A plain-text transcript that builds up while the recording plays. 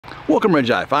Welcome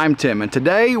RidgeLife, I'm Tim, and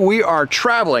today we are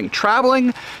traveling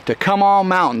to Come On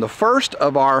Mountain, the first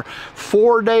of our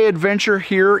 4-day adventure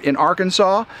here in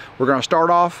Arkansas. We're going to start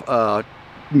off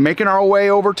making our way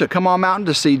over to Come On Mountain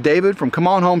to see David from Come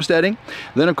On Homesteading.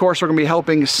 Then of course we're going to be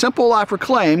helping Simple Life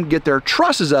Reclaim get their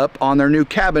trusses up on their new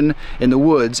cabin in the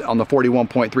woods on the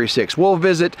 41.36. We'll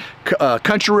visit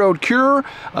Country Road Cure,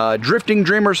 Drifting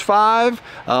Dreamers 5,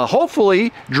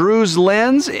 hopefully Drew's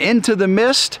Lens, Into the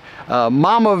Mist,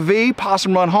 Mama V,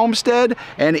 Possum Run Homestead,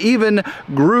 and even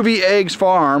Groovy Eggs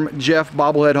Farm, Jeff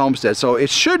Bobblehead Homestead. So it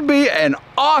should be an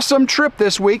awesome trip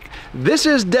this week. This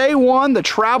is day one, the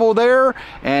travel there,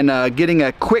 and getting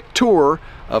a quick tour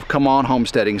of Come On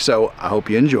Homesteading. So I hope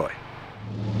you enjoy.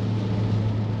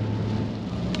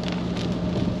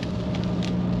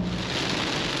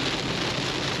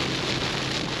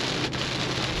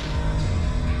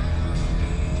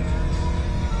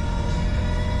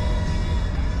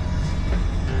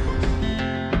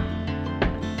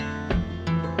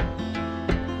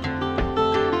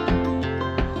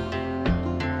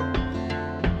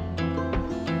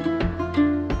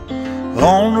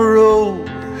 On the road,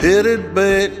 headed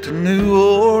back to New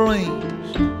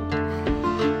Orleans,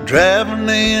 driving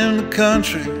in the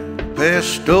country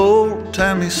past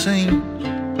old-timey scenes.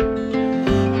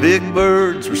 Big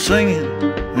birds were singing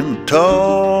in the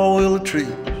tall willow trees,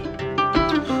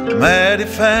 mighty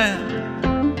fine.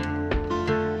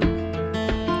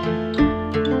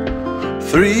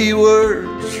 3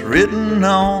 words written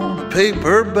on a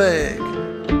paper bag: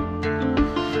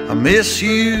 I miss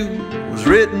you, was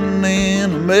written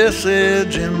in a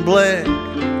message in black,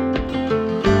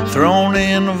 thrown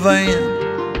in a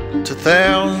van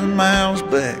 2,000 miles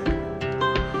back,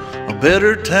 a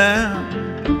better time.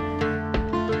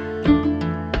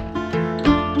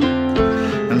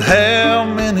 And how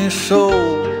many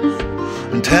souls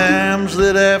and times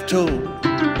that I've told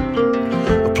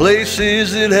of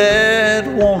places that I'd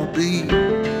wanna be,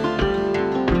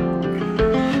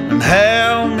 and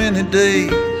how many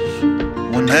days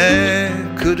when I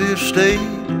could have stayed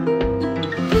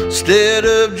instead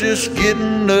of just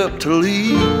getting up to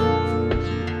leave.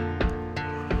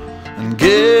 And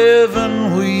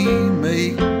given we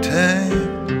make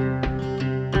time,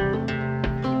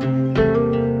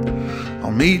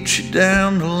 I'll meet you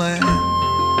down the line.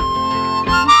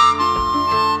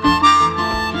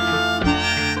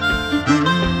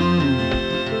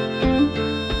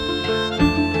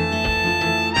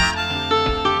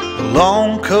 A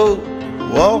long coat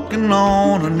walking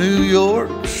on a New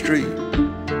York street,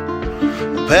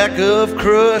 a pack of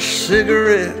crushed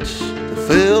cigarettes that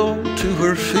fell to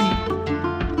her feet.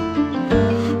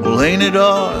 Well, ain't it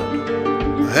odd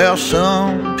how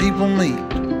some people meet,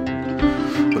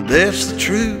 but that's the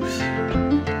truth.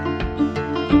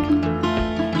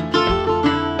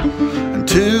 And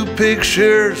 2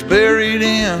 pictures buried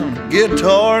in a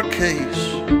guitar case,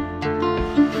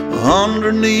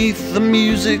 underneath the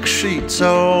music sheets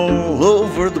all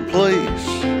over the place.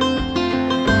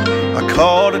 I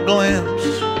caught a glimpse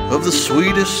of the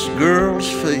sweetest girl's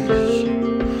face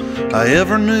I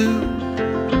ever knew.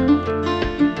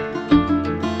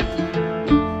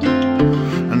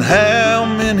 And how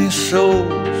many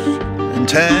souls and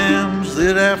times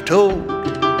that I've told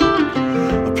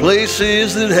of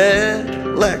places that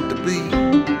I'd like to be,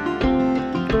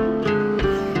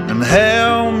 and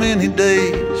how many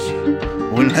days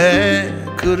when I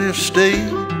could have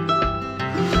stayed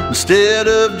instead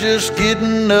of just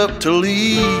getting up to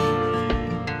leave.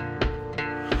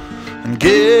 And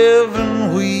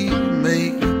given we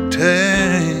make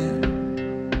time,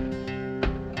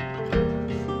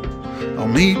 I'll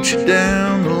meet you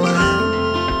down the line.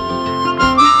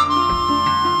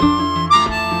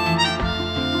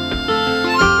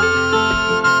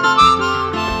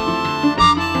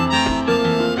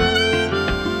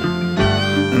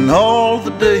 And all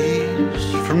the days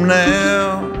from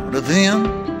now to then,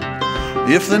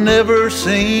 if they never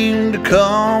seem to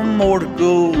come or to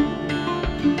go,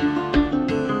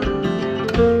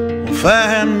 will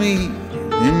find me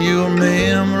in your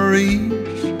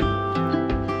memories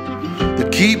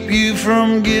that keep you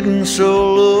from getting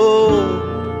so low.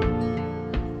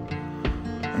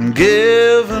 And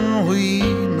given we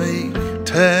make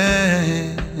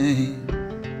time,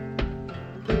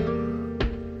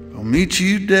 I'll meet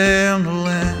you down the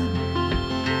line.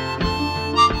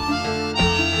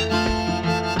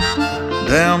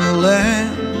 Down the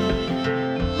line,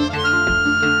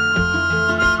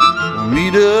 we'll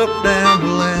meet up down the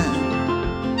line.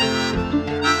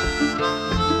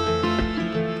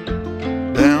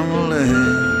 Down the line.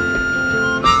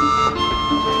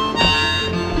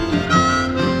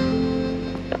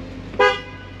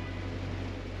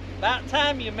 About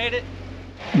time you made it.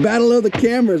 Battle of the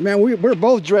cameras, man. We're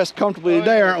both dressed comfortably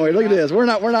today, aren't we? Look at this. We're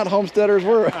not homesteaders.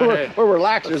 We're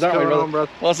relaxers, aren't we,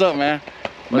 brother? What's up, man?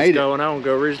 What's going on?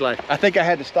 Go RidgeLife. I think I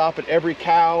had to stop at every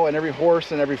cow and every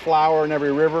horse and every flower and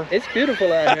every river. It's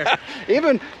beautiful out here.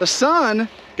 Even the sun,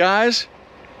 guys,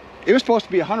 it was supposed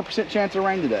to be 100% chance of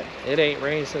rain today. It ain't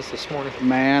rained since this morning.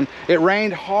 Man, it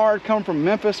rained hard coming from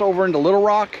Memphis over into Little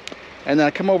Rock, and then I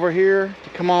come over here to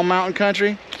Come On Mountain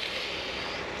Country.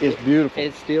 It's beautiful.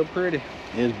 It's still pretty.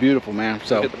 It's beautiful, man.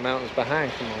 So look at the mountains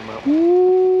behind Come On Mountain.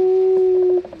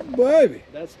 Ooh, baby.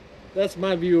 That's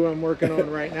my view I'm working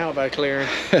on right now by clearing.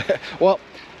 Well,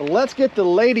 let's get the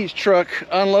ladies' truck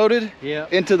unloaded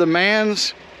into the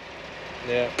man's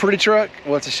pretty truck.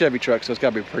 Well, it's a Chevy truck, so it's got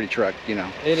to be a pretty truck, you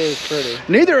know. It is pretty.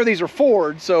 Neither of these are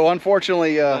Ford, so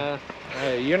unfortunately...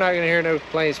 you're not going to hear no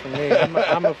complaints from me.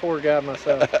 I'm a Ford guy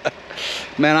myself.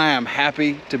 Man, I am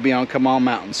happy to be on Come On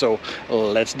Mountain, so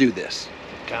let's do this.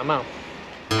 Come on.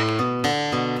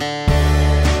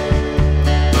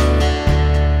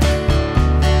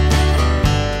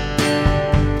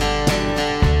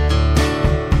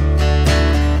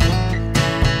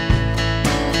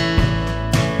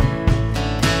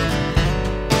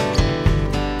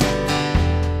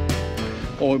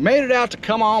 Well, we made it out to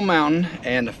Come On Mountain,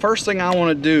 and the first thing I want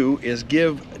to do is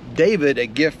give David a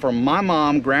gift from my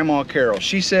mom, Grandma Carol.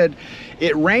 She said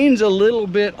it rains a little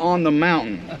bit on the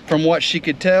mountain from what she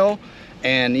could tell,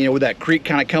 and you know, with that creek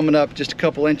kind of coming up just a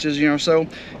couple inches, you know, so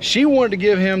she wanted to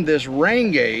give him this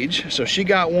rain gauge, so she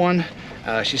got one.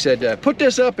 She said, put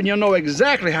this up and you'll know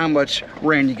exactly how much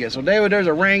rain you get. So David, there's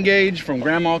a rain gauge from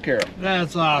Grandma Carol.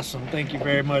 That's awesome. Thank you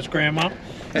very much, Grandma.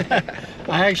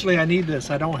 I need this.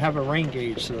 I don't have a rain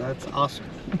gauge, so that's awesome.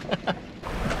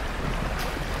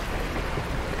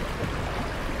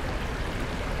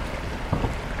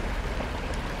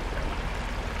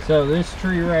 So this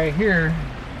tree right here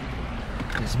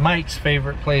is Mike's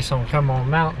favorite place on Come On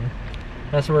Mountain.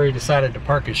 That's where he decided to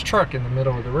park his truck in the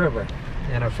middle of the river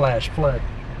in a flash flood.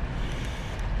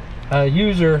 A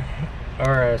user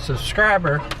or a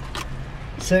subscriber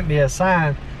sent me a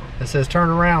sign that says, turn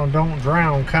around, don't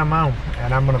drown, come on.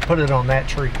 And I'm gonna put it on that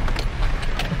tree.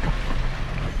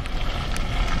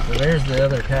 So there's the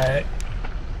other kayak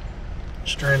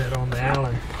stranded on the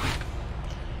island.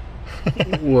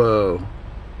 Whoa.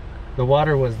 The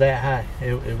water was that high.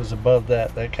 It was above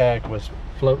that. That kayak was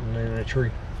floating in a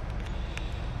tree.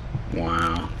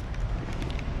 Wow.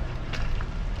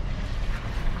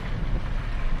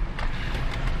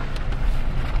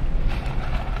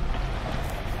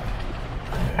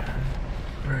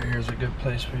 Right here's a good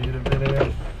place for you to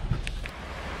video.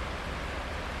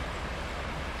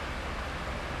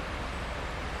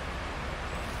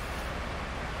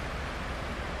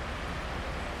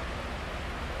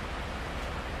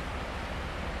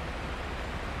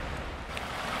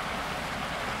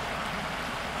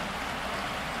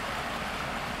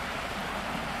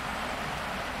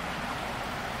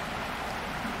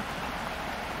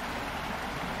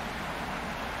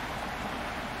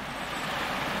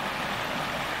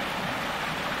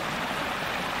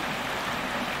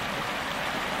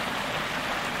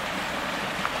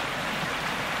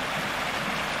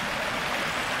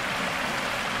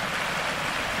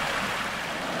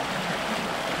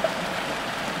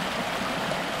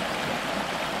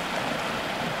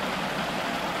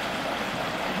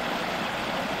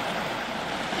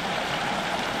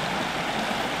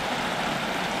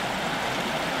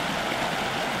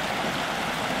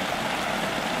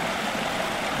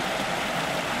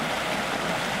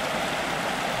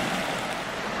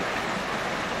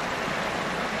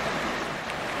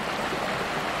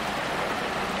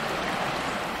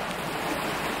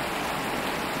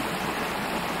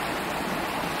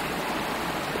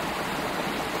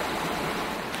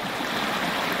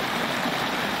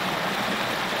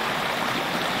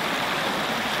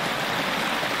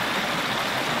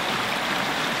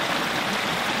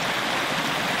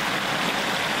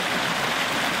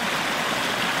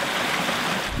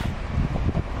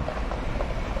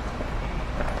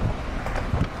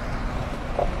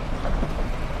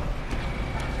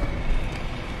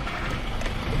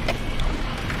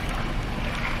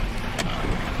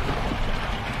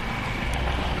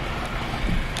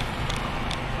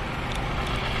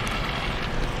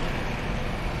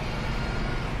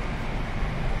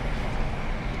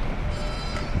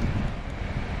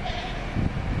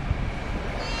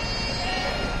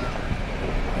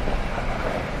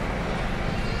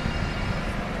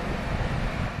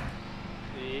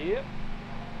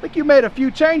 I think you made a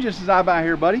few changes since I've been out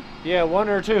here, buddy. Yeah, one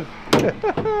or two.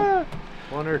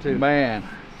 One or two. Man,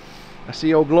 I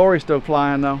see old Glory still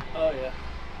flying though. Oh yeah.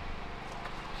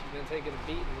 been taking a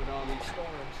beating with all these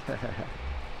storms.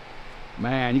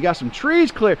 Man, you got some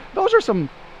trees clear. Those are some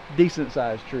decent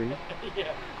sized trees.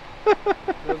 Yeah.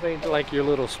 Those ain't like your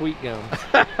little sweet gums.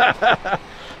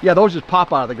 Yeah, those just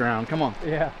pop out of the ground. Come on.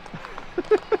 Yeah.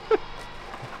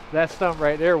 That stump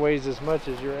right there weighs as much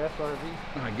as your SRV.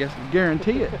 I guess I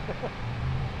guarantee it.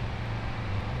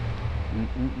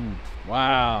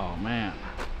 Wow, man.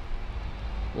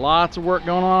 Lots of work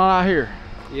going on out here.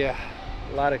 Yeah,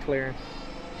 a lot of clearing.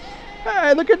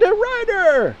 Hey, look at the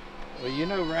rider. Well, you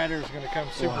know Ryder's going to come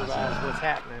supervise what's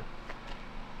happening.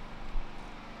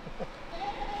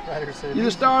 Ryder said, You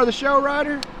the star of the show,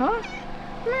 Ryder? Huh?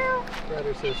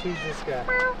 Ryder says, who's this guy?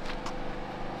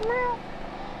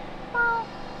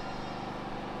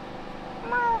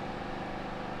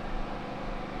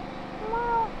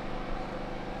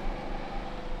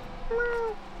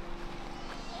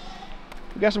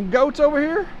 We got some goats over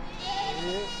here.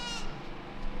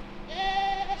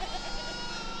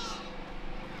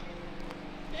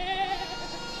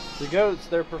 The goats,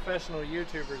 they're professional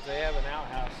YouTubers. They have an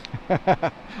outhouse.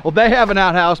 Well, they have an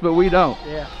outhouse, but we don't.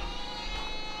 Yeah.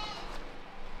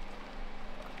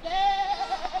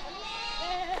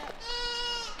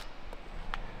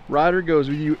 Ryder goes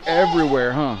with you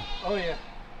everywhere, huh? Oh, yeah.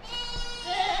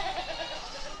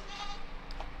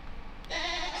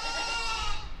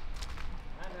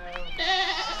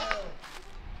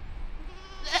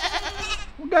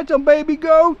 We got some baby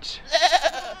goats.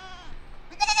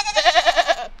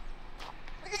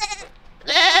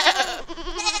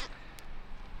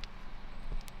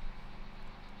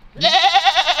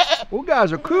 You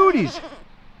guys are cooties.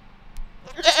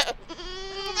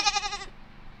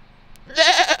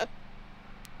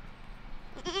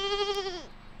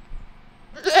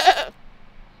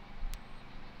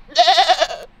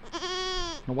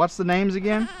 What's the names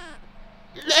again?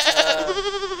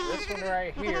 This one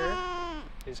right here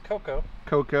is Coco.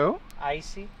 Coco.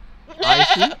 Icy.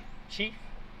 Icy. Chief.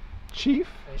 Chief.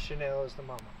 And Chanel is the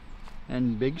mama.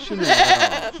 And Big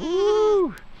Chanel.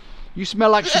 Woo. You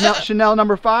smell like Chanel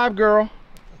number 5, girl.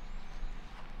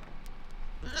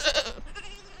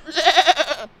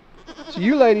 So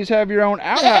you ladies have your own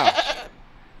outhouse.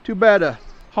 Too bad a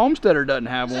homesteader doesn't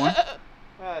have one.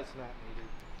 That's not needed.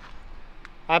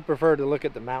 I prefer to look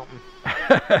at the mountain.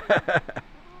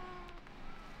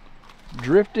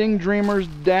 Drifting Dreamers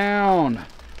down.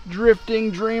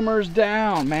 Drifting Dreamers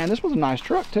down. Man, this was a nice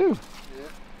truck too. Yeah.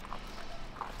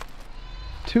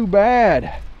 Too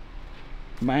bad.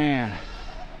 Man.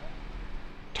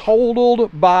 Totaled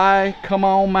by Come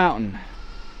On Mountain.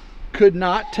 Could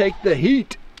not take the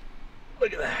heat.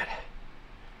 Look at that.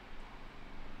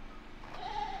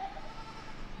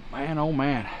 Man, oh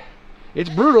man. It's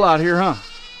brutal out here, huh?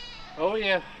 Oh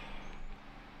yeah.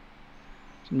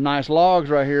 Some nice logs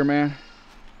right here, man.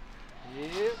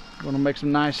 Yep. Gonna make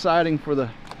some nice siding for the...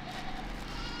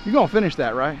 You're gonna finish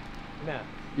that, right? No.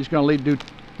 You're just gonna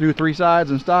do 3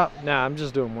 sides and stop? No, I'm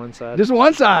just doing one side. Just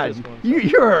one side. Just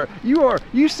one side.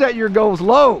 You set your goals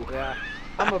low. Yeah.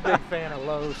 I'm a big fan of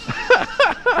lows.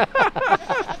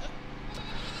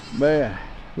 Man,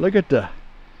 look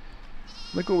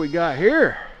what we got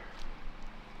here.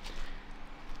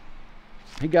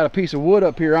 He got a piece of wood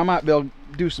up here. I might be able to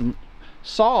do some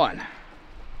sawing.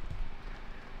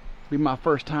 Be my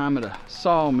first time at a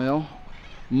sawmill.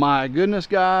 My goodness,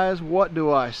 guys, what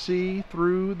do I see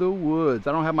through the woods?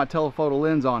 I don't have my telephoto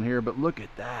lens on here, but look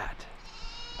at that.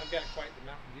 I've got quite the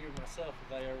mountain view myself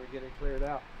if I ever get it cleared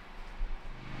out.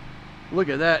 Look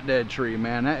at that dead tree,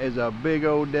 man. That is a big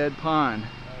old dead pine.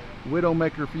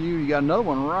 Widowmaker for you. You got another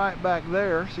one right back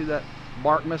there. See that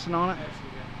bark missing on it? Actually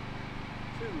got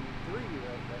 2, 3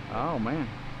 right there. Oh man.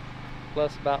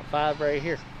 Plus about 5 right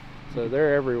here. So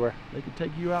they're everywhere. They could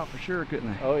take you out for sure,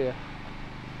 couldn't they? Oh yeah.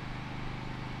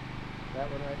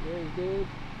 That one right there is dead.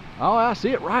 Oh, I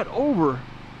see it right over.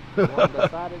 The one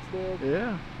beside it's dead.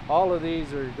 Yeah. All of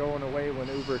these are going away when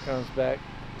Uber comes back.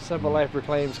 Simple Life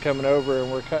Reclaim's coming over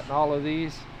and we're cutting all of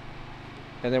these.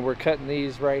 And then we're cutting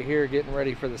these right here, getting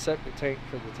ready for the septic tank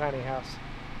for the tiny house.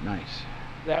 Nice.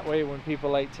 That way when people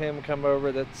like Tim come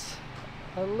over, that's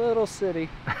a little city,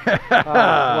 we'll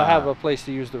have a place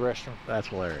to use the restroom. That's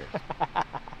hilarious.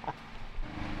 All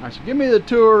right, so give me the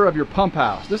tour of your pump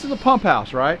house. This is a pump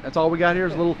house, right? That's all we got here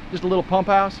is just a little pump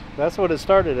house? That's what it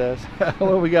started as. What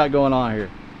do we got going on here?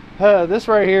 This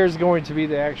right here is going to be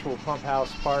the actual pump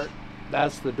house part.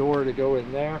 That's the door to go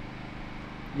in there.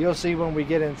 You'll see when we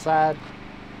get inside,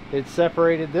 it's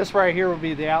separated. This right here will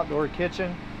be the outdoor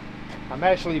kitchen. I'm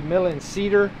actually milling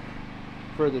cedar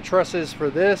for the trusses for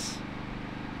this.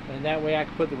 And that way I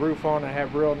can put the roof on and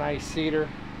have real nice cedar.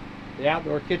 The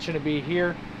outdoor kitchen will be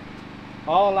here.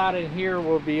 All out in here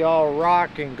will be all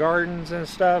rock and gardens and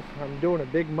stuff. I'm doing a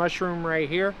big mushroom right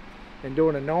here and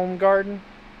doing a gnome garden.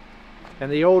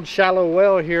 And the old shallow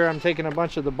well here, I'm taking a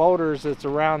bunch of the boulders that's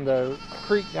around the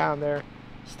creek down there,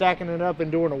 stacking it up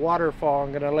and doing a waterfall.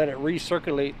 I'm gonna let it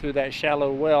recirculate through that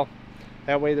shallow well.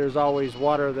 That way there's always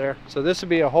water there. So this would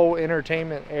be a whole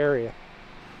entertainment area.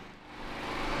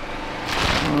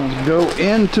 Let's go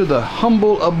into the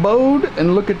humble abode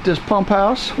and look at this pump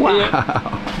house. Wow.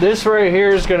 Yeah. This right here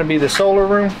is gonna be the solar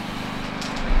room.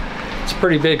 It's a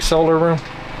pretty big solar room.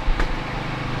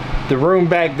 The room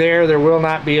back there, there will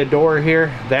not be a door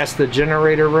here. That's the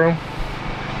generator room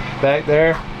back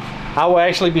there. I will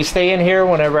actually be staying here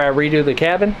whenever I redo the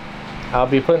cabin. I'll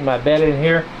be putting my bed in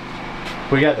here.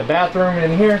 We got the bathroom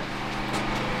in here.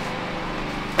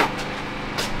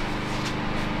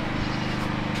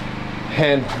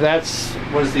 And that's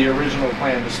was the original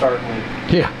plan to start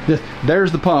with. Yeah,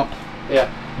 there's the pump. Yeah.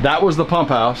 That was the pump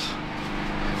house.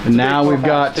 And now we've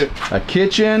got a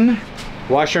kitchen.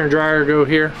 Washer and dryer go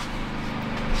here.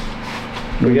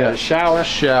 We got a shower.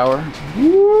 Shower.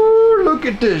 Woo, look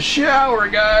at this shower,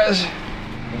 guys.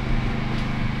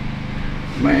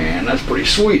 Man, that's pretty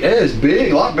sweet. It is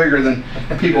big, a lot bigger than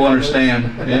people understand.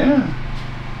 Yeah.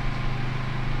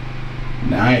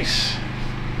 Nice.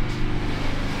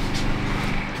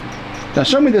 Now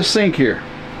show me this sink here.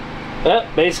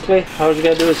 Basically, all you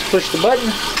gotta do is push the button.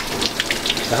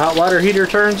 The hot water heater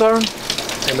turns on,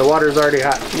 and the water's already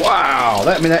hot. Wow,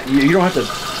 that you don't have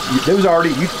to. It was already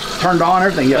you turned on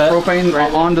everything. You got propane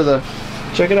right onto the.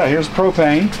 Check it out. Here's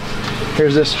propane.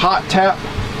 Here's this hot tap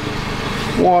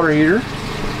water heater.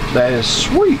 That is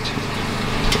sweet.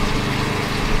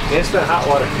 Instant hot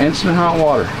water. Instant hot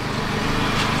water.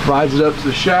 Rides it up to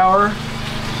the shower.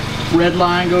 Red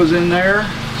line goes in there.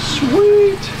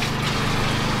 Sweet.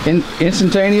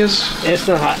 Instantaneous.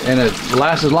 Instant hot. And it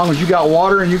lasts as long as you got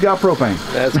water and you got propane.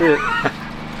 That's it.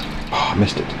 Oh, I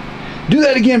missed it. Do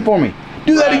that again for me.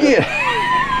 Do that again.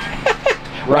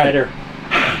 Ryder,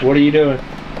 what are you doing?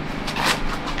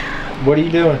 What are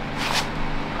you doing?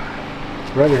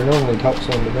 Ryder normally talks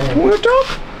on the band. We'll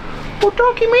talk. We'll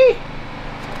talk, you me.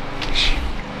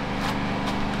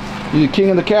 You the king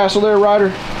of the castle there,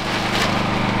 Ryder?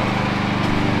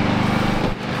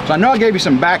 So I know I gave you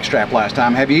some backstrap last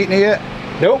time. Have you eaten it yet?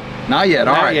 Nope. Not yet.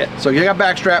 All right. Yet. So you got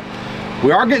backstrap.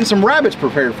 We are getting some rabbits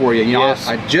prepared for you. You know, yes.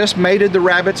 I just mated the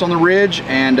rabbits on the ridge,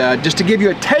 and just to give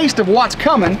you a taste of what's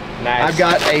coming, nice. I've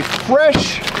got a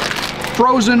fresh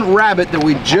frozen rabbit that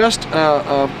we just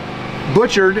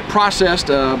butchered, processed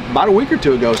about a week or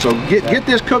two ago. So get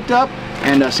this cooked up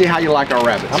and see how you like our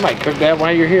rabbits. I might cook that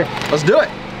while you're here. Let's do it.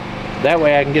 That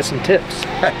way I can get some tips.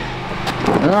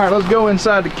 All right, let's go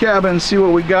inside the cabin and see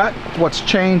what we got. What's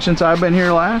changed since I've been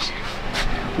here last.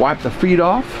 Wipe the feet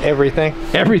off. Everything.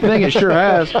 Everything, it sure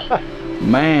has.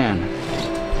 Man.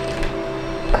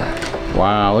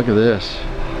 Wow, look at this.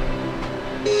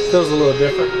 Feels a little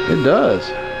different. It does.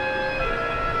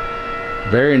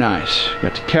 Very nice.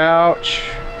 Got the couch.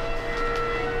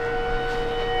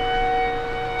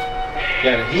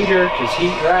 Got a heater, because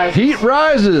heat rises. Heat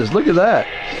rises. Look at that.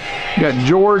 You got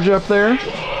George up there.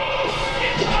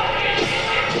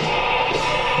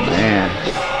 Man.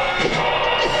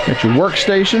 Got your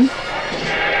workstation.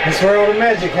 That's where all the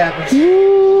magic happens.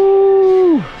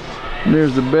 Woo!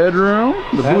 There's the bedroom,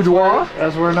 the boudoir.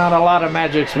 That's where not a lot of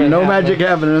magic's been happening. Magic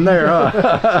happening in there,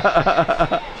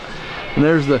 huh? And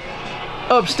there's the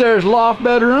upstairs loft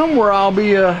bedroom where I'll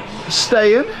be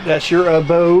staying. That's your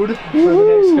abode. For the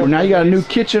next couple now you got days. a new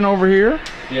kitchen over here.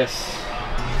 Yes.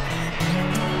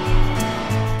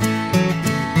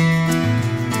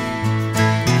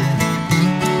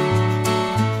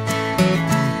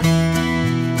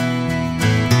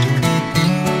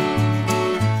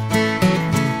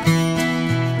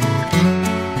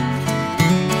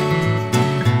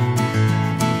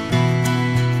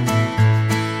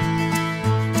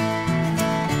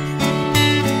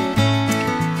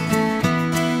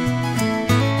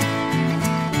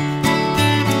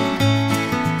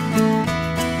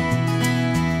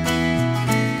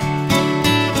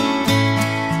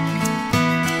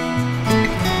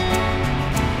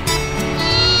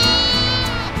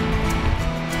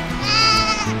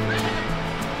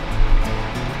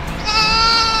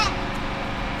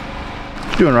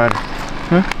 What you doing, Ryder?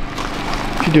 Huh?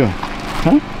 What you doing?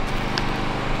 Huh?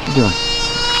 What you doing?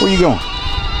 Where you going?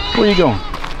 Where you going?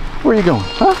 Where you going?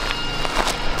 Huh?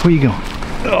 Where you going?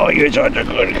 Oh, you're such a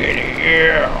good kitty.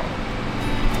 Yeah.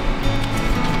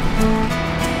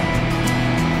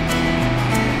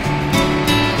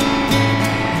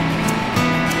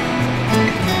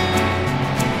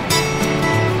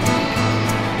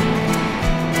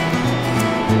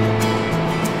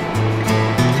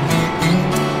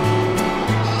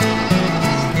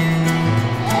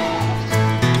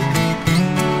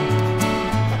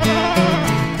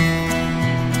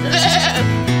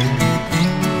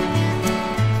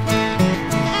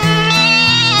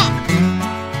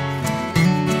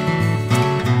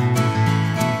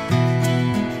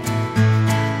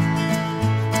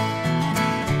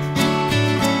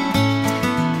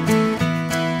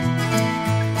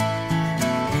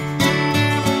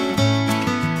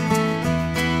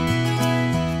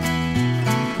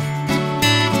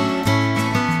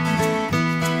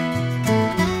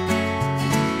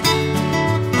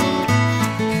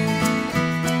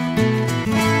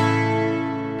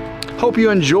 hope you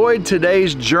enjoyed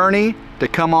today's journey to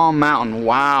Come On Mountain.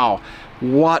 Wow,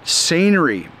 what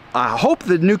scenery. I hope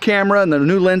the new camera and the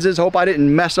new lenses, hope I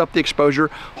didn't mess up the exposure.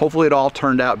 Hopefully it all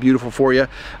turned out beautiful for you.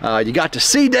 You got to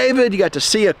see David, you got to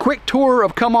see a quick tour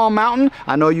of Come On Mountain.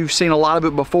 I know you've seen a lot of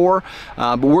it before,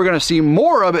 but we're gonna see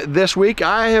more of it this week.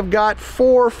 I have got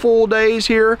 4 full days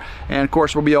here, and of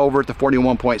course we'll be over at the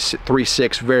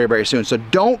 41.36 very, very soon. So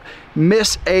don't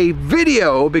miss a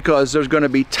video, because there's gonna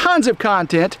be tons of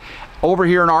content over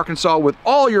here in Arkansas with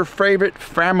all your favorite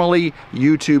family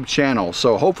YouTube channels.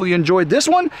 So hopefully you enjoyed this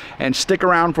one and stick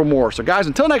around for more. So guys,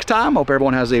 until next time, hope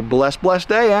everyone has a blessed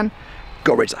day, and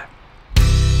go RidgeLife.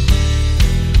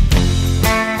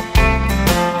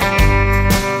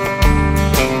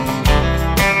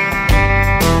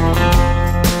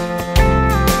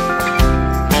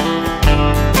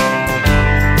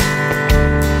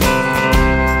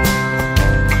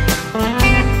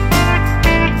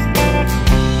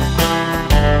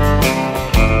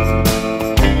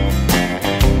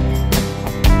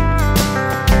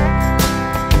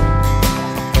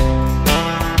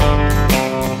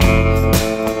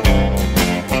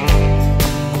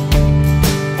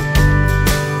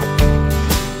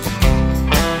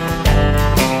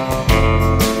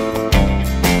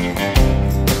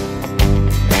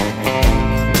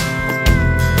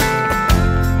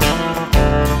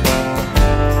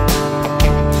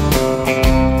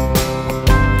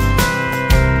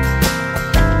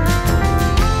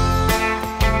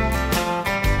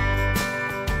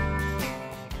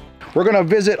 We're gonna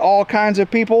visit all kinds of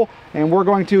people, and we're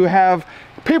going to have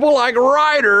people like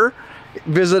Ryder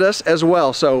visit us as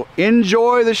well. So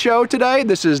enjoy the show today.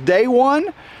 This is day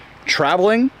 1,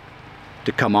 traveling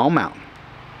to Come On Mountain.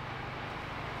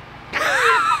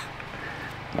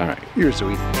 All right, you're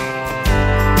sweet.